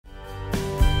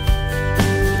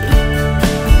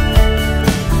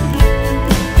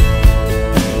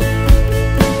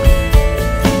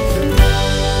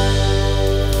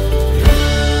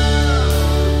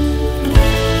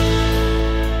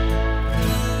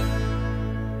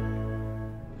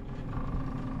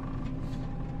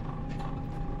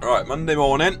Right, Monday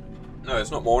morning. No,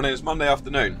 it's not morning, it's Monday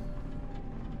afternoon.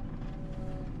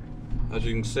 As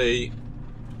you can see,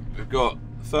 we've got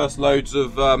first loads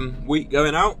of wheat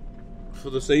going out for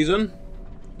the season.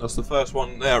 That's the first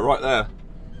one there, right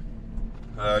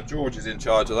there. George is in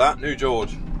charge of that, new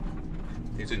George.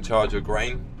 He's in charge of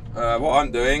grain. What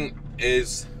I'm doing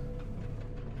is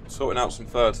sorting out some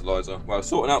fertilizer. Well,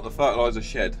 sorting out the fertilizer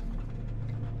shed.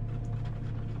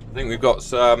 I think we've got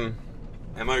some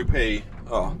MOP.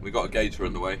 Oh, we've got a gator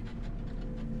in the way.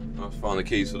 Let's find the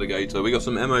keys for the gator. We got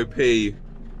some MOP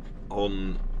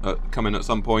on coming at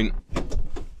some point.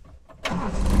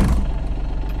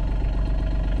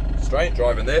 Straight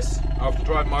driving this after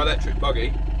driving my electric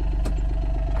buggy.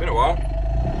 It's been a while.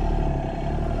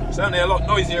 Certainly a lot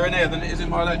noisier in here than it is in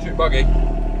my electric buggy.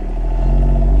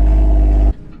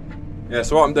 Yeah,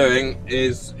 so what I'm doing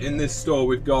is in this store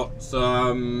we've got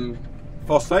some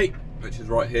phosphate, which is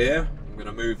right here. I'm going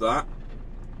to move that.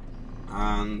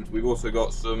 And we've also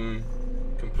got some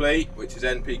complete, which is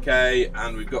NPK,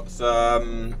 and we've got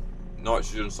some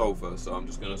nitrogen sulfur. So I'm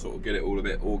just going to sort of get it all a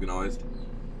bit organised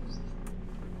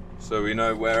so we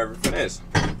know where everything is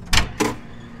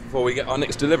before we get our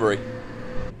next delivery.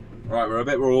 Right, we're a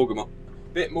bit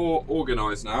more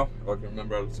organised now, if I can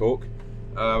remember how to talk.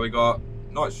 We got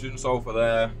nitrogen sulfur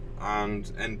there and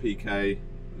NPK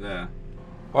there.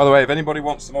 By the way, if anybody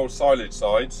wants some old silage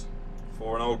sides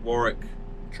for an old Warwick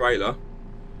trailer,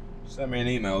 send me an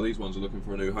email. These ones are looking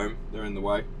for a new home. They're in the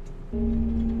way.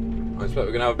 I expect we're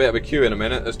going to have a bit of a queue in a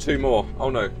minute. There's 2 more. Oh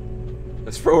no,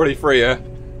 there's already 3 here.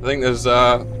 I think there's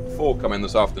 4 coming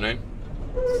this afternoon.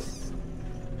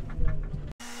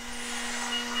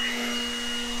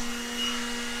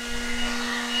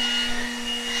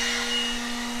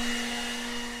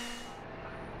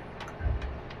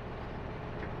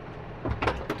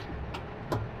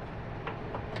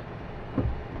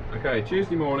 Okay,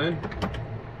 Tuesday morning,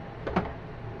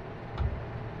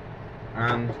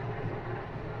 and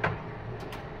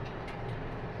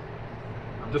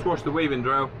I've just washed the weaving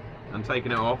drill and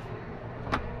taken it off.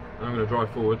 And I'm going to drive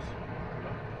forwards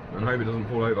and hope it doesn't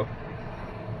fall over.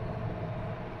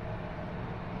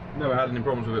 Never had any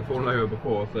problems with it falling over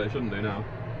before, so it shouldn't do now.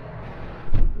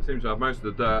 It seems to have most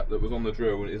of the dirt that was on the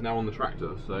drill is now on the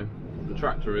tractor, so the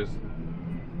tractor is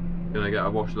going to get a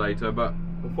wash later. But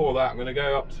before that, I'm going to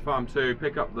go up to farm 2,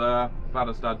 pick up the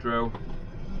Vadestad drill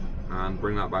and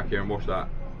bring that back here and wash that.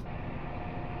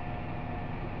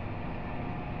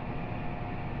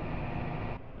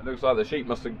 It looks like the sheep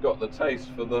must have got the taste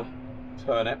for the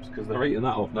turnips because they're eating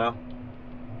that off now.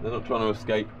 They're not trying to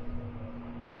escape.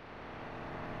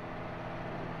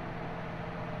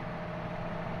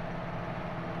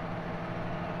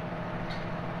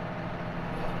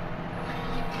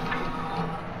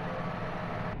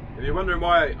 If you're wondering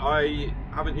why I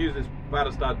haven't used this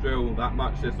Vadestad drill that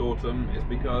much this autumn, it's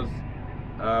because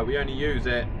we only use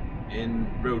it in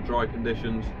real dry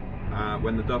conditions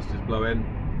when the dust is blowing,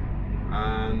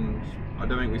 and I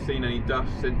don't think we've seen any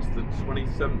dust since the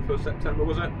 27th of September,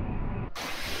 was it?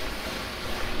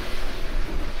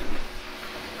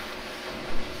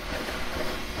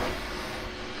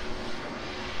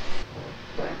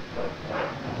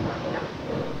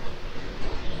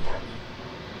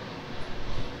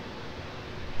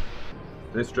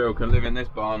 This drill can live in this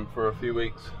barn for a few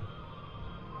weeks.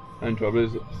 Only trouble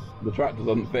is the tractor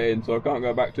doesn't fit in, so I can't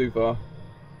go back too far.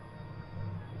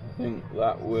 I think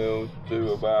that will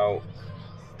do about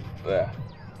there.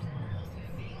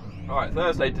 Alright,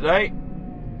 Thursday today,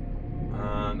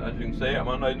 and as you can see I'm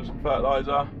unloading some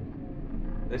fertiliser.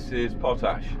 This is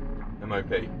potash,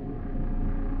 MOP,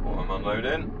 what I'm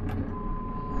unloading.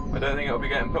 I don't think it'll be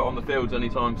getting put on the fields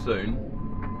anytime soon.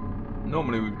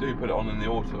 Normally we do put it on in the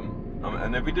autumn.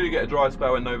 And if we do get a dry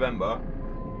spell in November,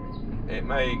 it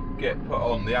may get put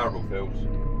on the arable fields.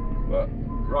 But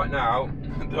right now,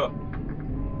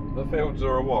 the fields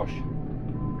are awash.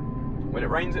 When it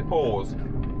rains, it pours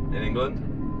in England.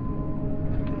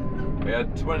 We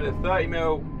had 20 to 30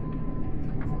 mil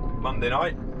Monday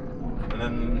night, and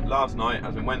then last night,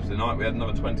 as in Wednesday night, we had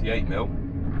another 28 mil.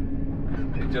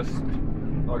 It just,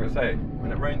 like I say,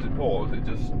 when it rains, it pours. It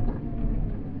just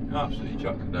absolutely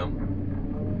chucks it down.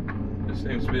 It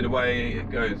seems to be the way it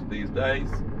goes these days.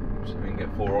 So we can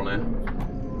get 4 on here.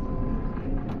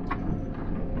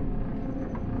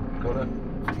 Got it.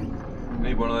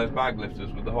 Need one of those bag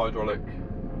lifters with the hydraulic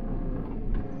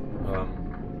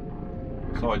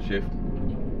side shift.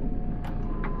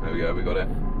 There we go, we got it.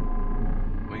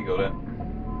 We got it.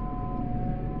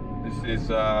 This is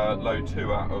load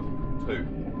 2 out of 2.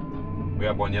 We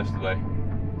had one yesterday.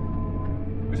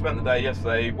 We spent the day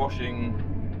yesterday washing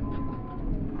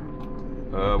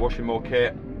more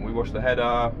kit, We wash the header,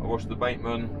 I wash the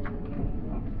Bateman,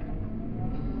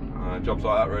 jobs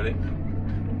like that really.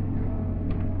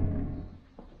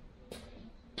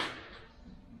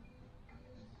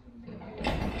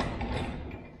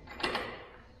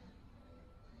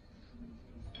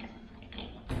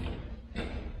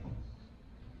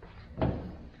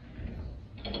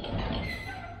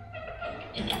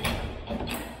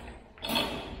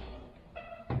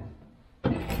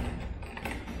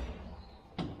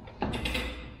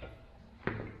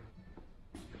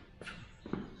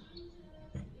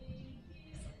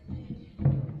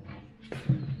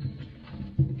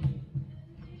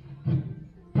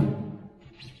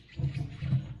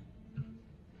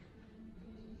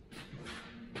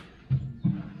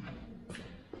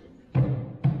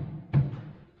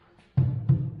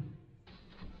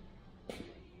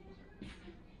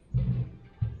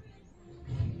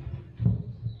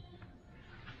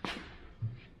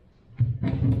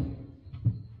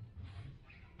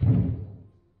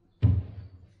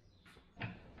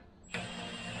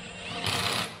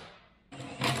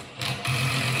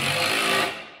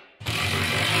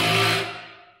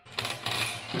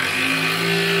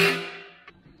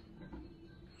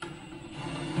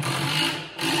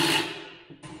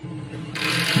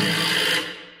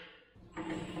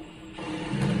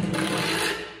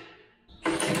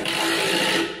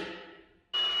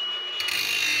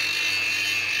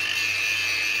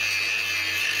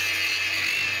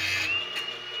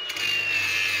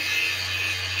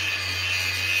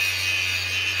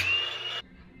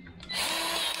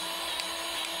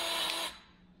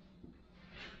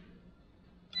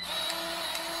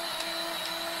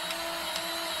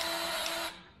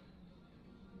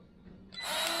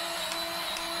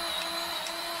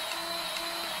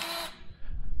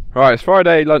 Right, it's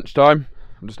Friday lunchtime.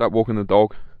 I'm just out walking the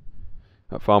dog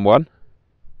at Farm 1.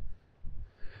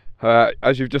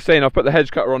 As you've just seen, I've put the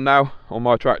hedge cutter on now on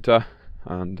my tractor,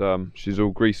 and she's all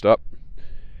greased up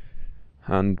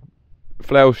and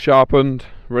flails sharpened,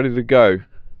 ready to go.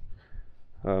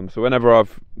 So whenever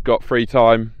I've got free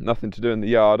time, nothing to do in the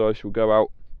yard, I shall go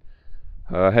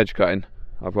out hedge cutting.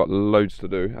 I've got loads to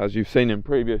do, as you've seen in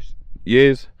previous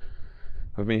years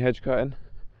of me hedge cutting.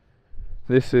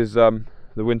 This is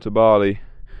the winter barley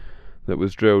that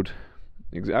was drilled.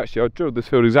 Actually, I drilled this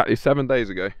field exactly 7 days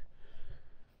ago,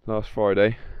 last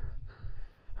Friday,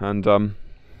 and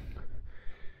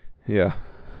yeah,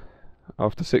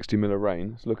 after 60 mil of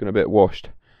rain, it's looking a bit washed.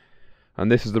 And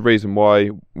this is the reason why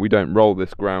we don't roll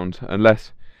this ground,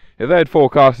 unless if they had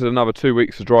forecasted another 2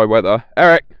 weeks of dry weather.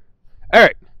 Eric,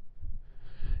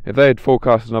 if they had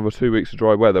forecasted another 2 weeks of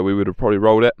dry weather, we would have probably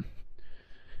rolled it.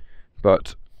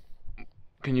 But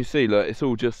can you see, look, it's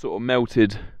all just sort of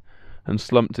melted and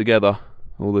slumped together,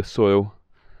 all this soil,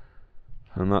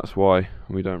 and that's why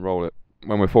we don't roll it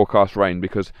when we forecast rain,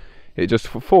 because it just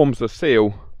forms a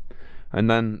seal and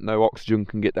then no oxygen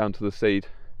can get down to the seed.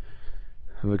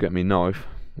 We'll get me knife,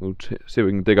 we'll see if we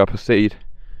can dig up a seed.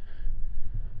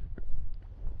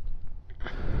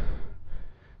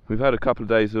 We've had a couple of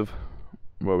days of,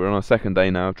 well, we're on our second day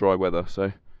now of dry weather,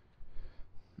 so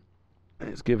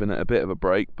it's given it a bit of a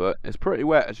break, but it's pretty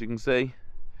wet, as you can see.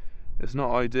 It's not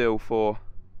ideal for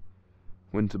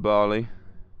winter barley.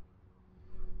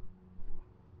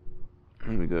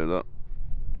 Here we go, look.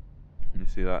 You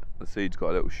see that? The seed's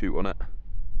got a little shoot on it.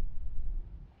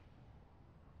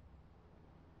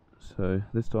 So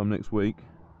this time next week,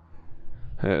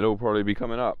 it'll all probably be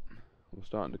coming up. Or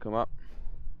starting to come up.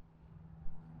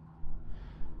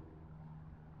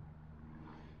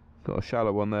 Got a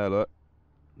shallow one there, look.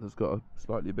 That's got a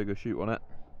slightly bigger shoot on it.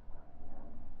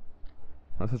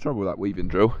 That's the trouble with that weaving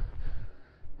drill.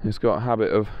 It's got a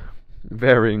habit of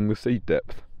varying the seed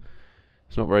depth.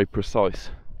 It's not very precise.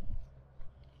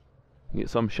 You get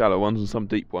some shallow ones and some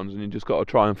deep ones, and you just got to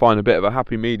try and find a bit of a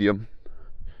happy medium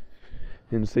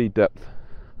in seed depth.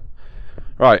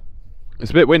 Right,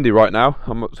 it's a bit windy right now.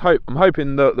 I'm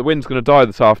hoping that the wind's going to die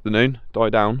this afternoon, die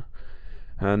down,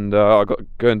 and I've got to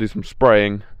go and do some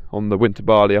spraying on the winter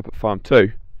barley up at Farm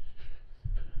 2.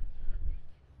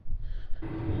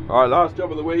 Alright, last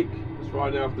job of the week. It's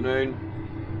Friday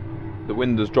afternoon. The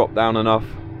wind has dropped down enough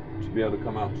to be able to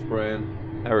come out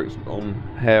spraying. Eric's on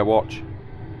hare watch.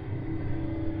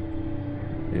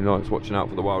 He likes watching out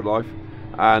for the wildlife.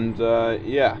 And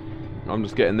yeah, I'm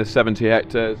just getting this 70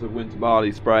 hectares of winter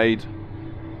barley sprayed.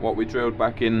 What we drilled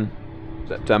back in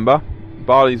September.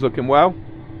 Barley's looking well.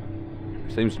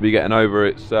 Seems to be getting over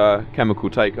its chemical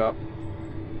take-up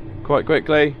quite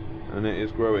quickly, and it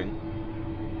is growing.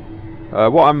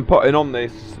 What I'm putting on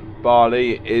this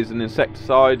barley is an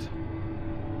insecticide.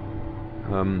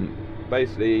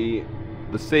 Basically,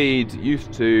 the seed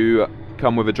used to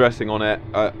come with a dressing on it,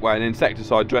 well, an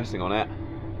insecticide dressing on it,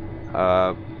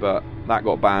 but that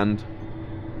got banned,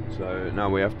 so now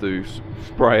we have to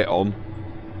spray it on,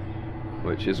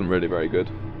 which isn't really very good.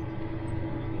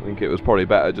 I think it was probably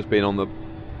better just being on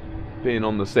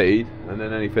the seed, and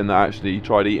then anything that actually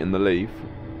tried eating the leaf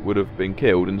would have been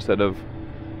killed, instead of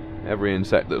every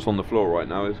insect that's on the floor right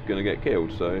now is going to get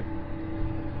killed. So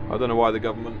I don't know why the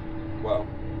government, well,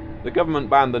 the government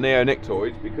banned the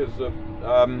neonicotinoids because of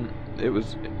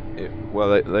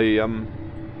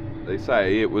they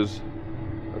say it was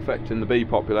affecting the bee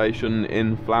population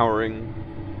in flowering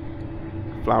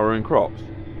crops.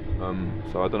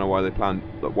 So I don't know why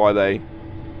they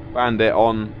banned it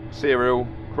on cereal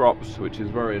crops, which is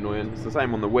very annoying. It's the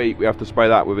same on the wheat. We have to spray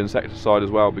that with insecticide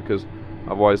as well, because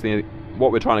otherwise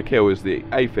what we're trying to kill is the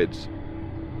aphids,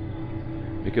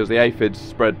 because the aphids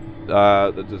spread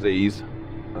the disease,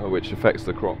 which affects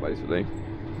the crop basically.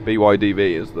 BYDV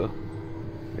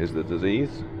is the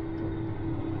disease.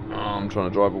 I'm trying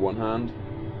to drive with one hand.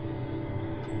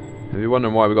 If you're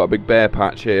wondering why we've got a big bare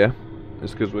patch here,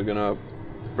 it's because we're going to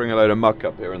bring a load of muck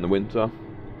up here in the winter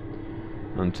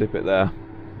and tip it there.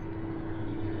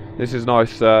 This is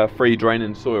nice free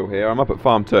draining soil here. I'm up at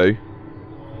farm 2,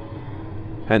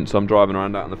 hence I'm driving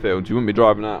around out in the fields. You wouldn't be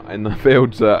driving out in the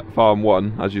fields at farm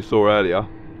 1, as you saw earlier.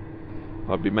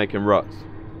 I'd be making ruts,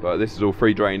 but this is all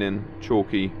free draining,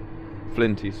 chalky,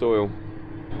 flinty soil.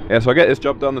 Yeah, so I get this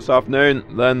job done this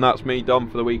afternoon, then that's me done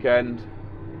for the weekend.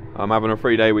 I'm having a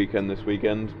 3-day weekend this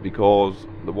weekend because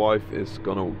the wife is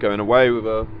going away with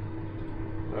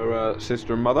her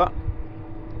sister and mother.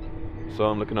 So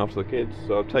I'm looking after the kids,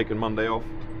 so I've taken Monday off.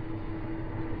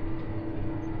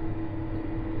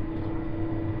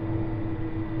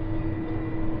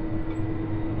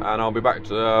 And I'll be back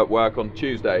to work on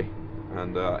Tuesday.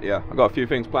 And yeah, I've got a few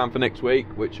things planned for next week,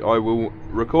 which I will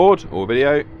record or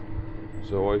video.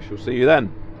 So I shall see you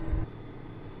then.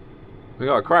 We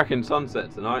got a cracking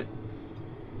sunset tonight.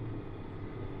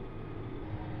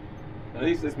 At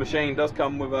least this machine does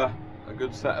come with a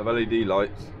good set of LED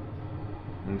lights.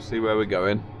 You can see where we're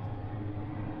going.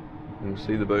 You can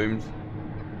see the booms.